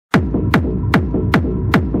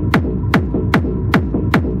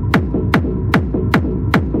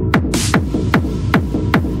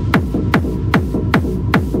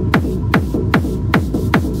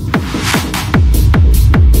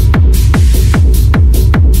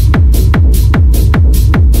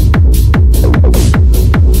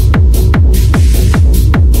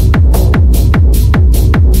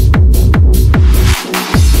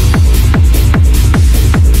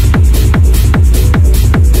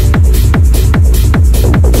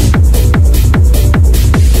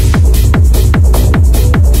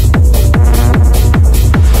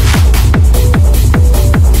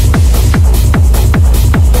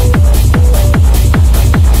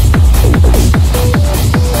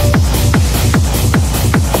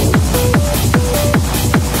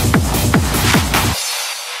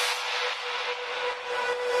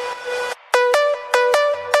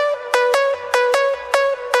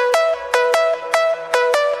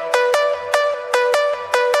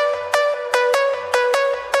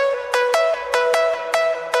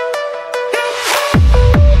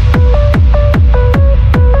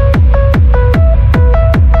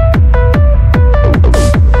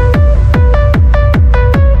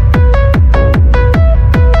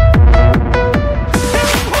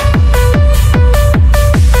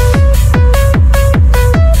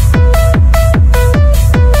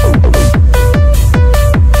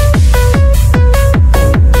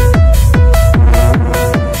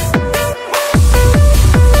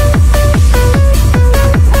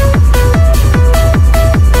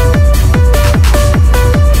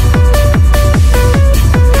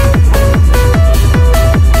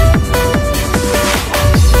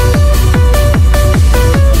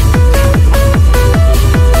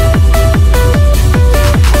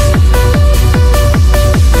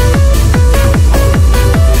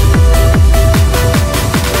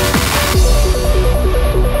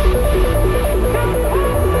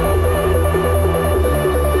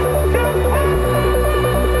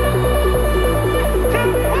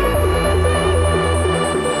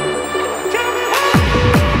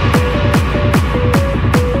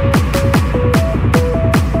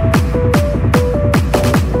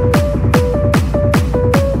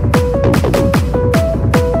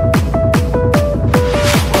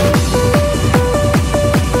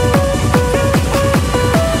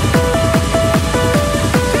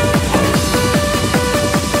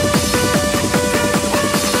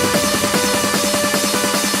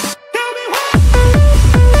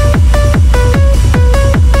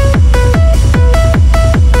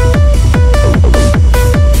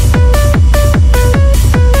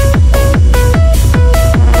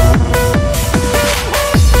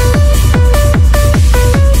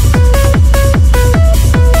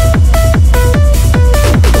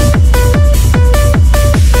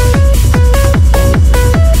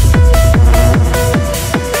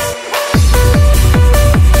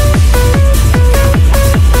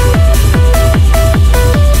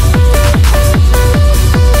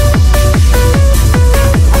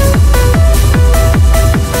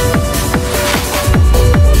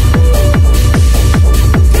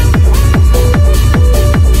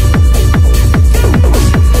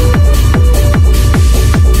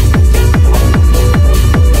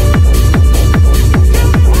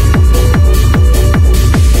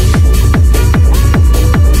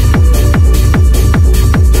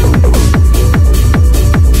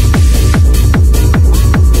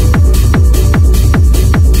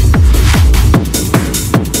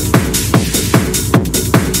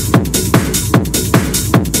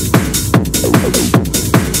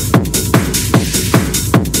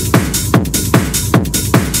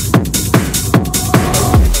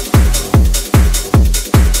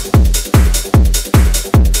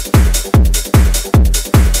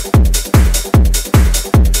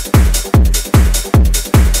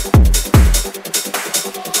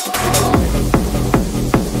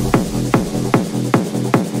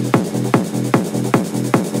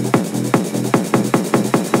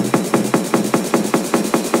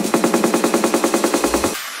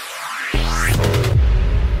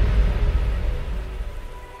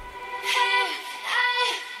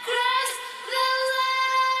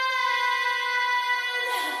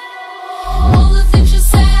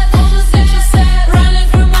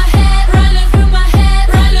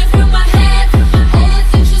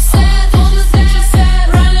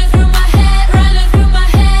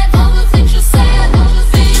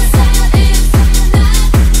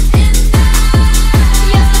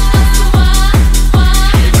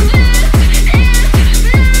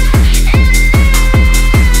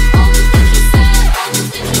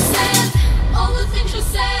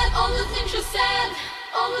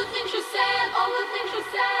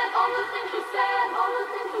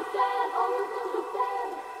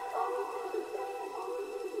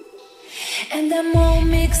And I'm all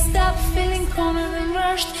mixed up, feeling cornered and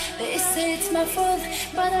rushed. They say it's my fault,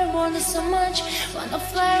 but I want it so much. Wanna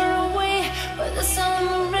fly away, but the sun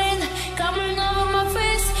and rain coming over my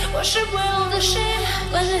face, wash away all the shame.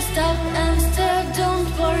 When I stop and stare, don't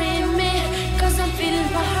worry me, cause I'm feeling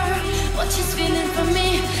for her what she's feeling for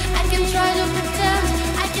me. I can try to pretend,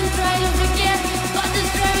 I can try to forget, but this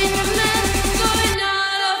driving a man going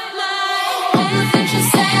out of my head. All the things she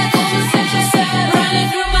said, all the things she said, running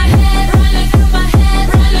through my head, running through my head,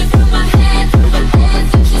 running through my head. All the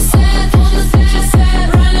things she said, all the things she said,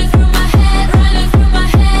 running through my head, running through my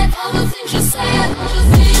head. All the things she said, all the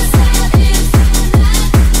things she said.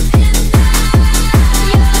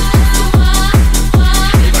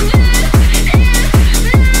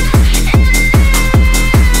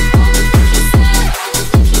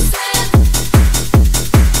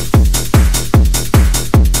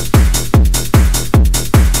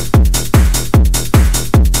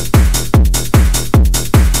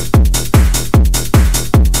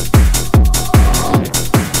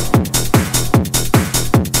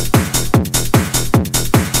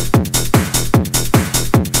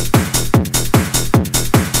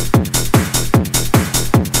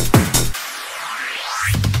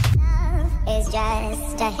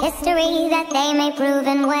 They may prove,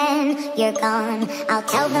 and when you're gone, I'll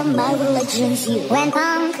tell them my religion's you. When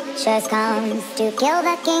punctures comes to kill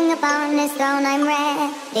the king upon his throne, I'm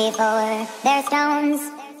ready for their stones.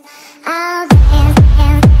 I'll dance,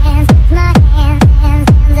 dance, dance with my hands, hands,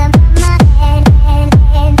 hands above my head, head,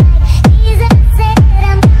 head. Jesus said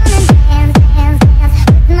I'm gonna dance, dance, dance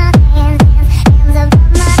with my hands, hands, hands above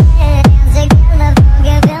my head. Dance together,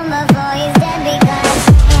 forgive him before he's dead, because dance,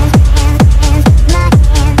 dance, dance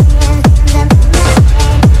with my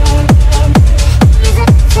hands, hands, hands above my head, head, head. Jesus said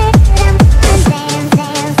I'm gonna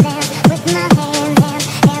dance, dance, dance with my hands,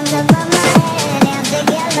 hands, hands above my head. Dance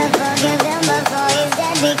together, forgive him before he's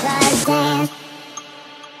dead, because dance.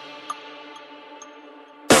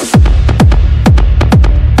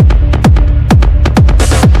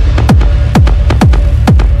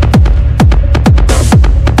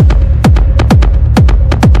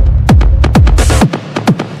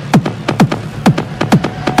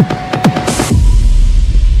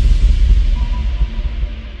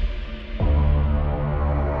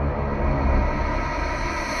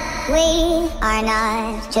 We are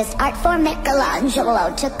not just art for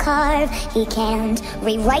Michelangelo to carve. He can't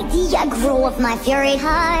rewrite the aggro of my fury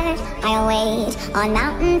heart. I'll wait on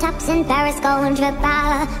mountaintops in Paris, go and trip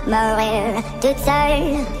out Maria to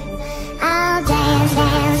serve. I'll dance,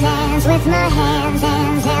 dance, dance with my hands,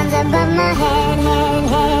 hands, hands above my head, head,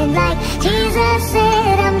 head. Like Jesus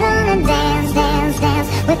said, I'm gonna dance, dance, dance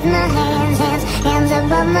with my hands, hands, hands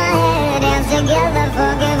above my head. Dance together,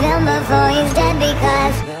 forgive him before he's dead,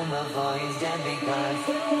 because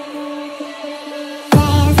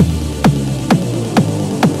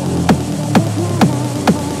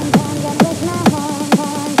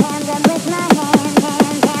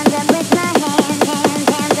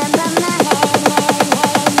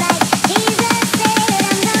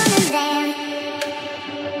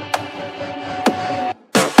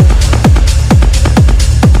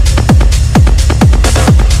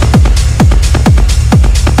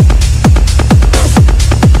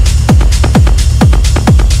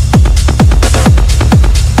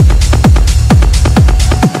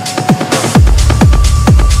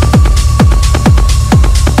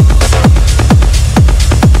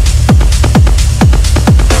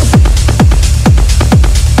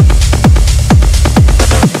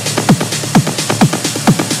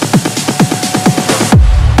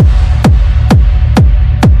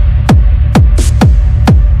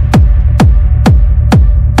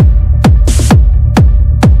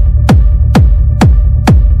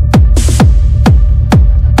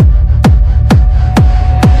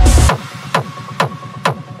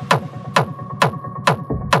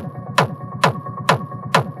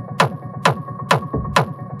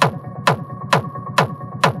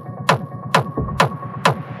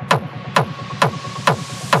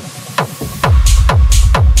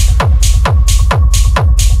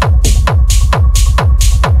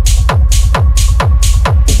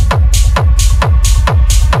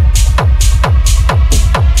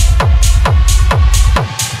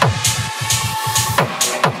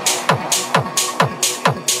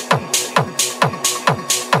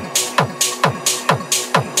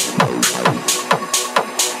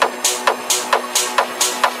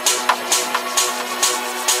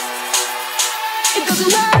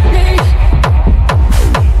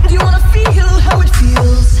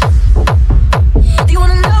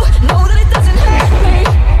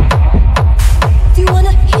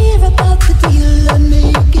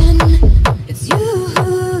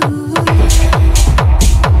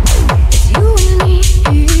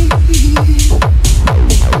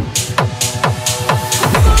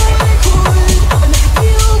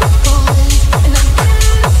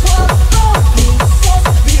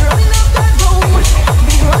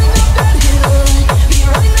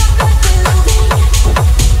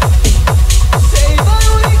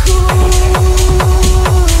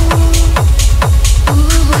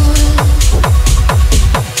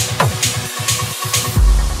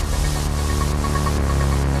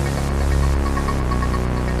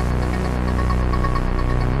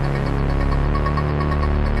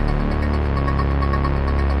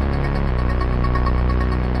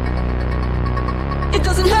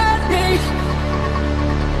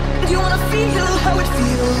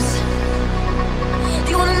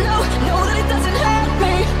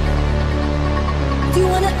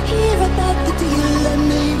about the deal I'm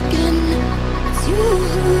making. It's you.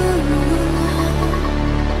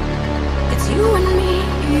 It's you and me.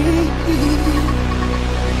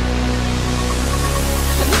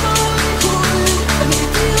 Let me know when you're cool. Let me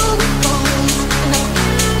feel the cold. And I'm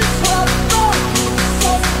in this world for you. So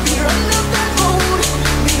we run up that road.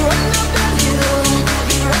 We run up that hill.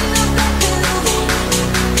 We run up that hill.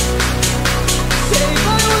 Say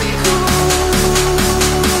my only cool.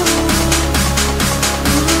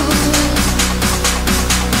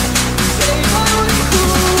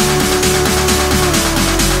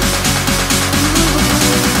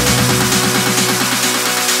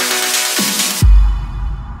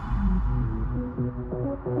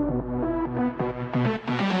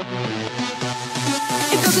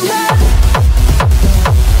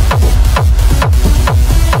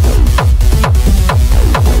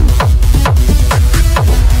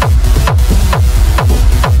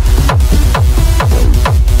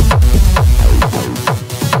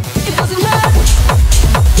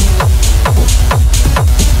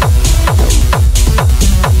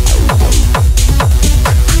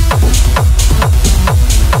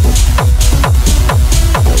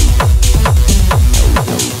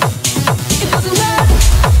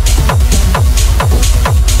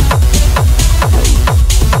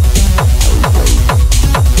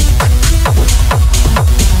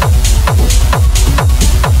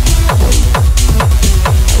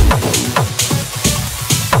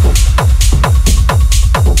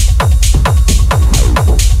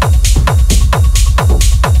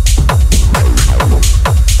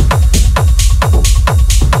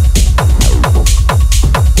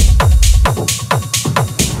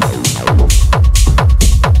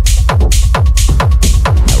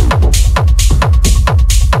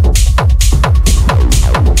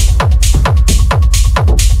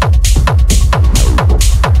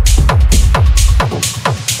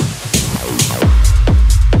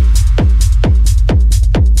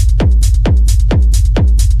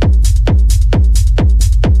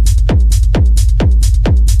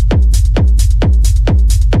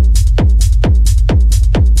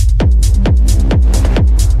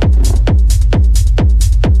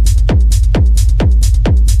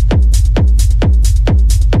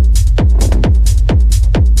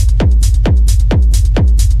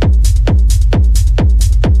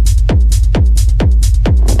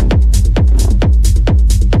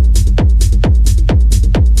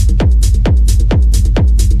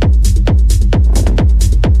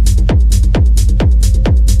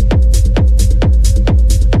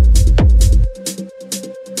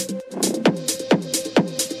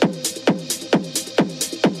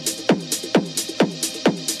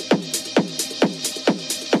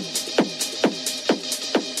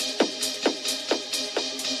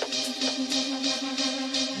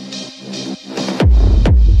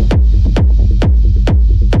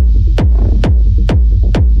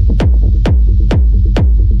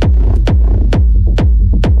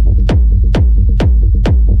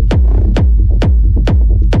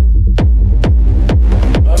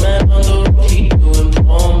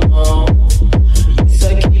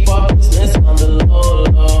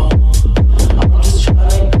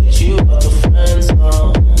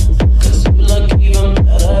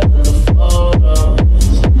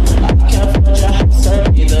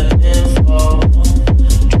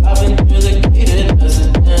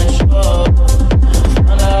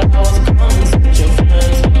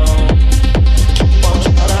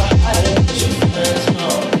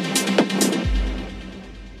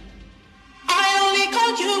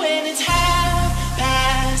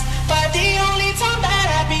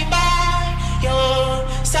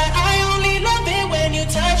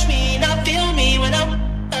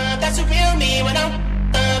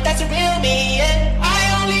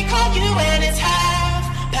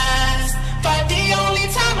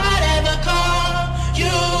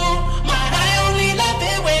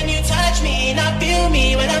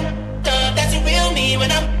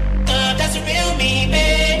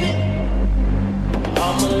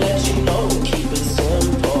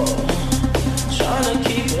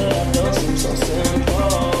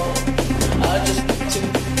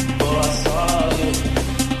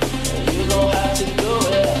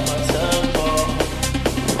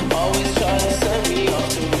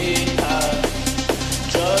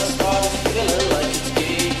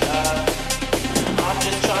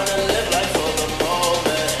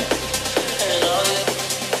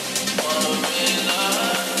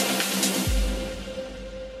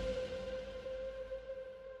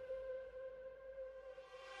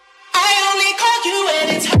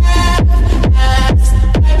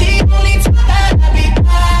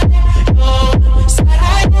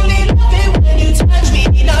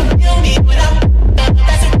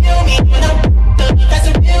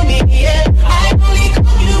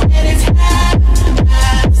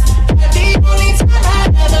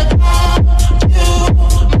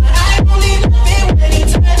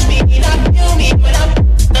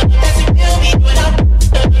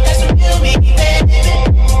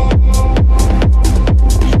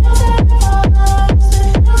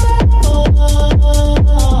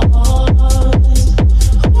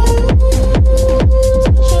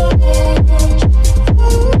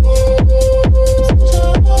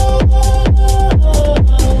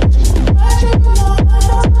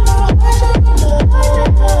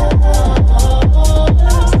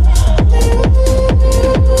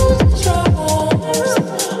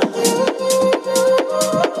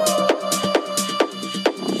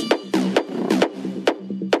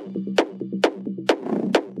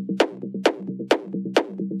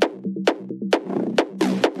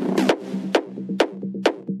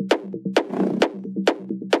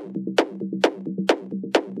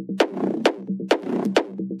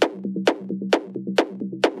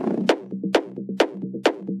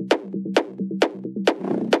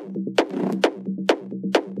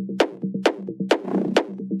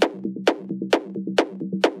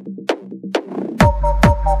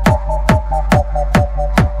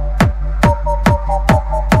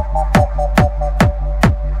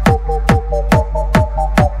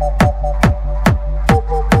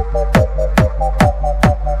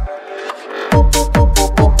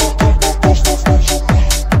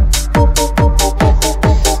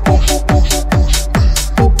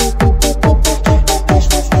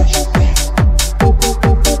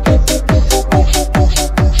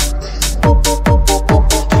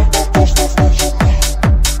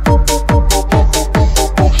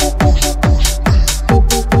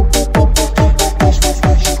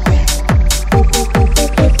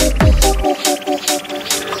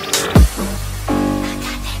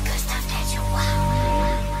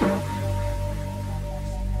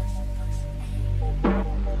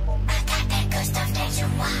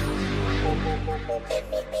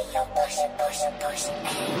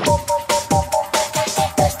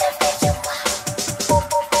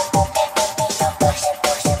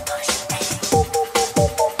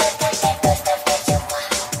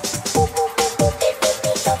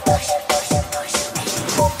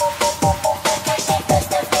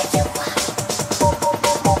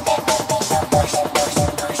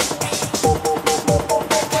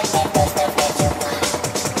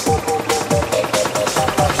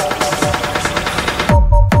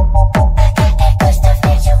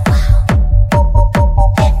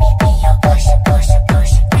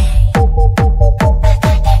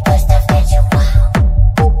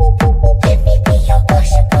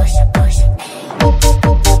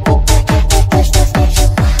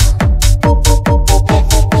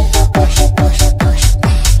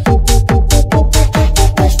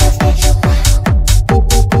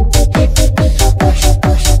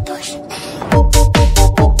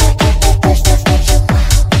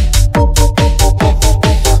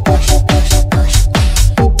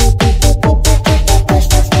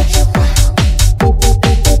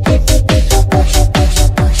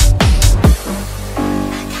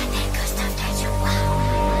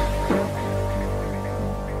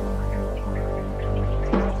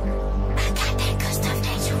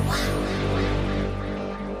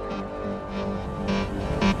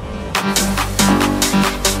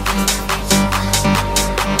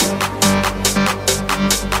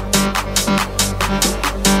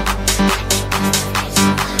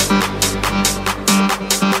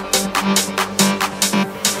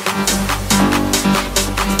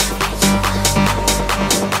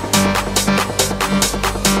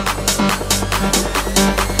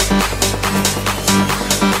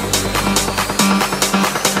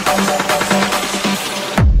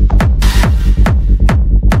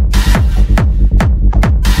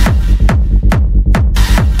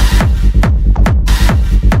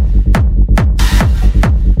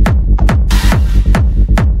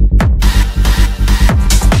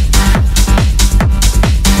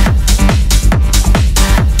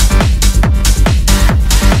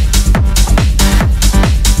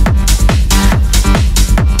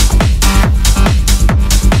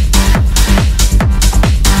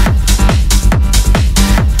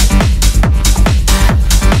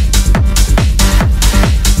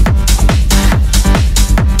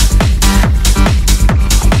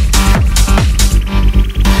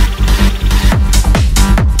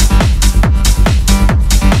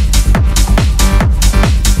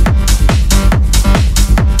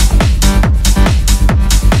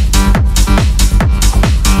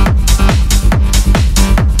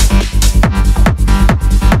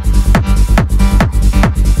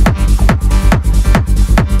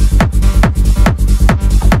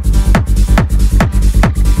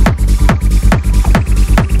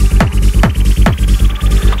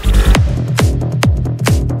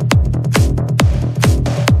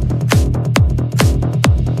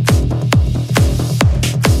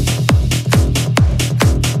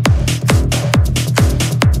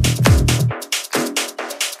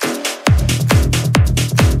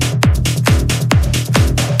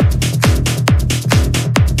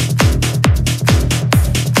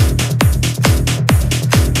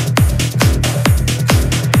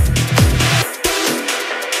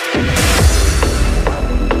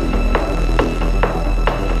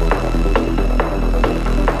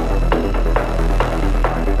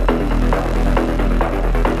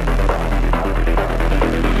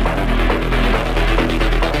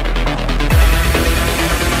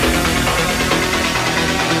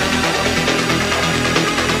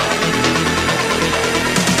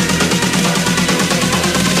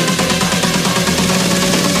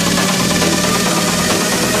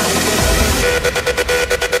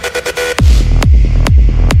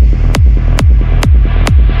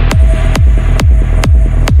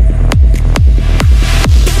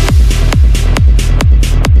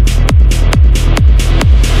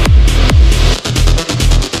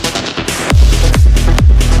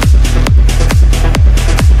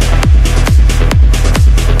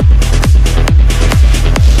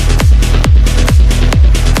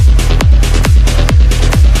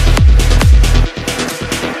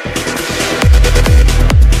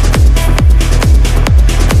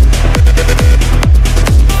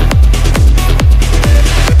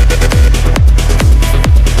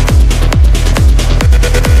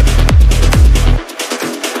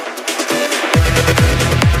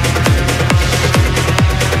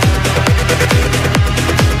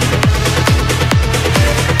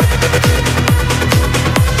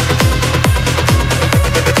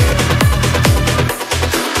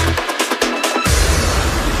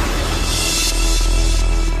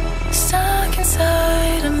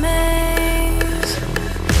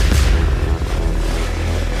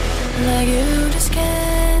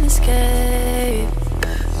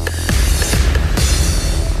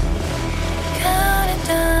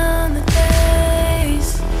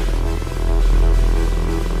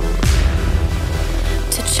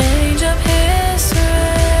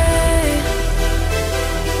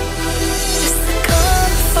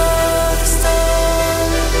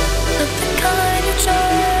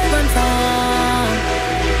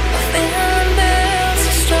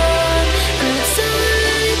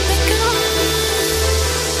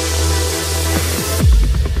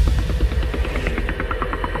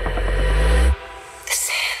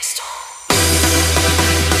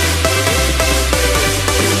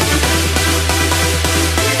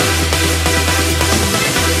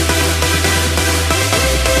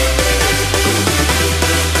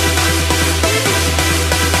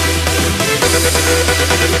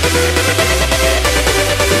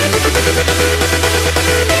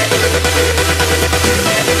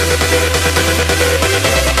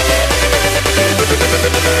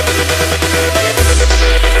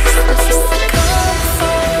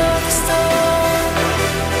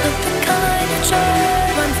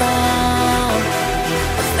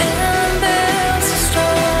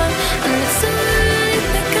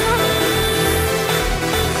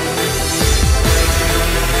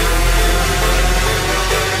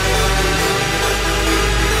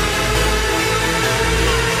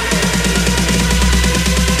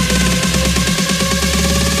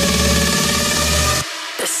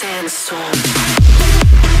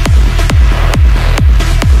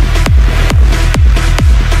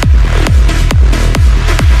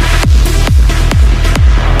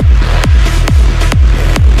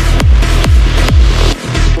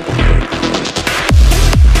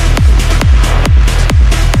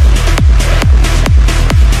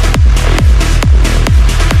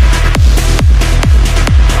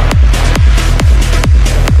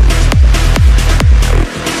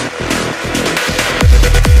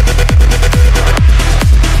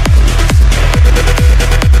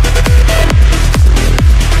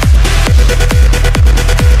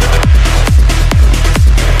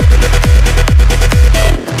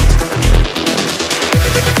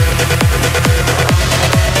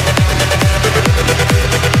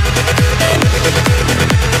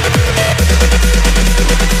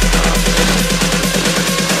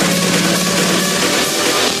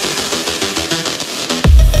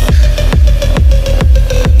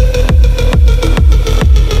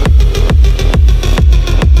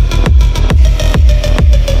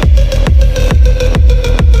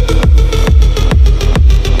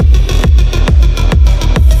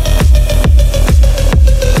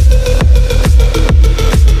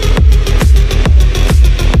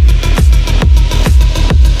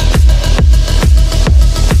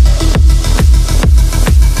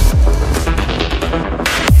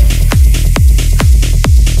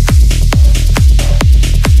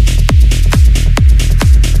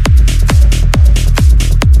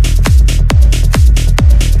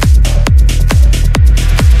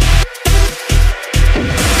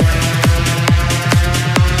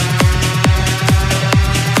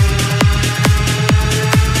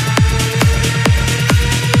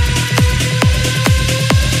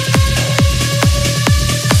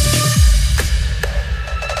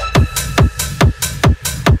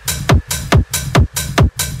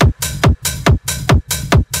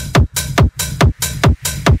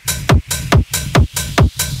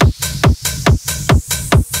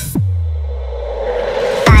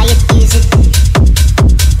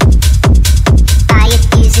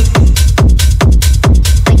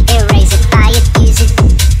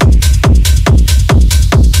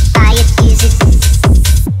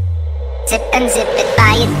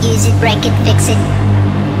 use it, break it, fix it.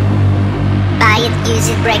 Buy it, use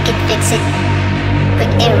it, break it, fix it.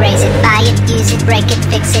 Quick erase it. Buy it, use it, break it,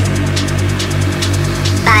 fix it.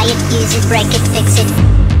 Buy it, use it, break it, fix it.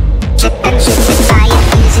 Chip and shift it. Buy it,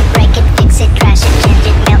 use it, break it, fix it. Crash it, change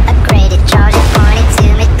it, melt, upgrade it. Charge it, point it,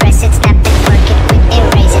 zoom it, press it, snap it, work it. Quick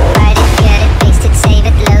erase it, write it, cut it, paste it, save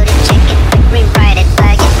it, load it, check it, quick rewrite it.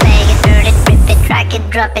 Plug it, play it, burn it, rip it, drag it,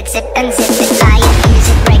 drop it, zip and zip it. Buy it,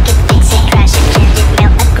 use it, break it, fix it. Crash it, change it,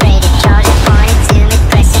 melt, upgrade it. Charge it, point it, zoom it,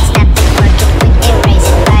 press it, snap it, work it. Quick erase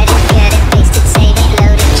it, write it, cut it, paste it, save it,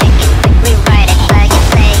 load it, check it, quick rewrite it. Plug it,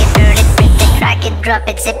 play it, burn it, rip it, drag it, drop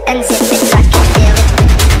it, zip and zip it. Lock it, fill it,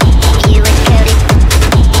 view it, code it,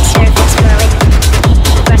 surf it, scroll it,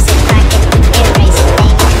 cross it, crack it, erase it,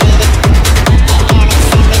 name it, read it, scan it,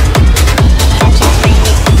 send it, touch it, bring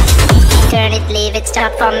it, turn it, leave it,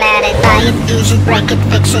 stop, format it. Buy it, use it, break it,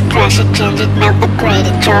 fix it, crash it, change it, melt, upgrade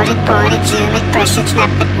it. Charge it, point it, zoom it, press it, snap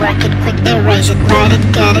it, work it, quick erase it, write it,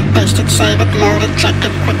 cut it, paste it, save it, load it, check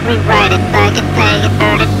it, quick rewrite it. Plug it, play it,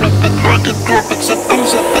 burn it, rip it, crack it, drop it, zip and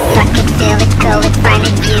zip it. Lock it, fill it, call it, find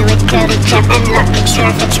it, view it, code it, jump and lock it,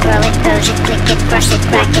 surf it, scroll it, pose it, click it, cross it,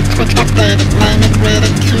 crack it, switch, update it, name it, read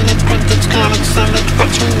it, tune it, print it, scan it, send it,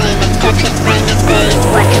 fax, rename it, touch it, bring it, pay it,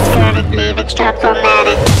 work it, turn it, leave it, stop, format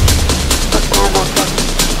it.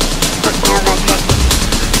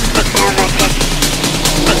 Technologic.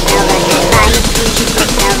 Buy it, use it,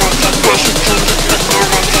 Technologic. Crash it, change it,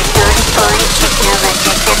 Technologic. Start it, point it,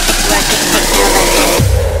 Technologic. Test it, work it, Technologic.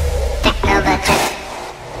 Technologic.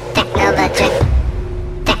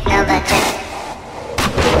 Technologic.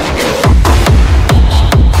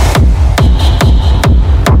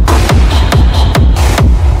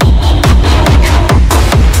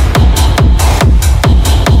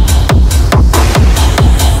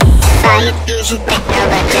 Buy it, use it,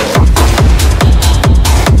 Technologic.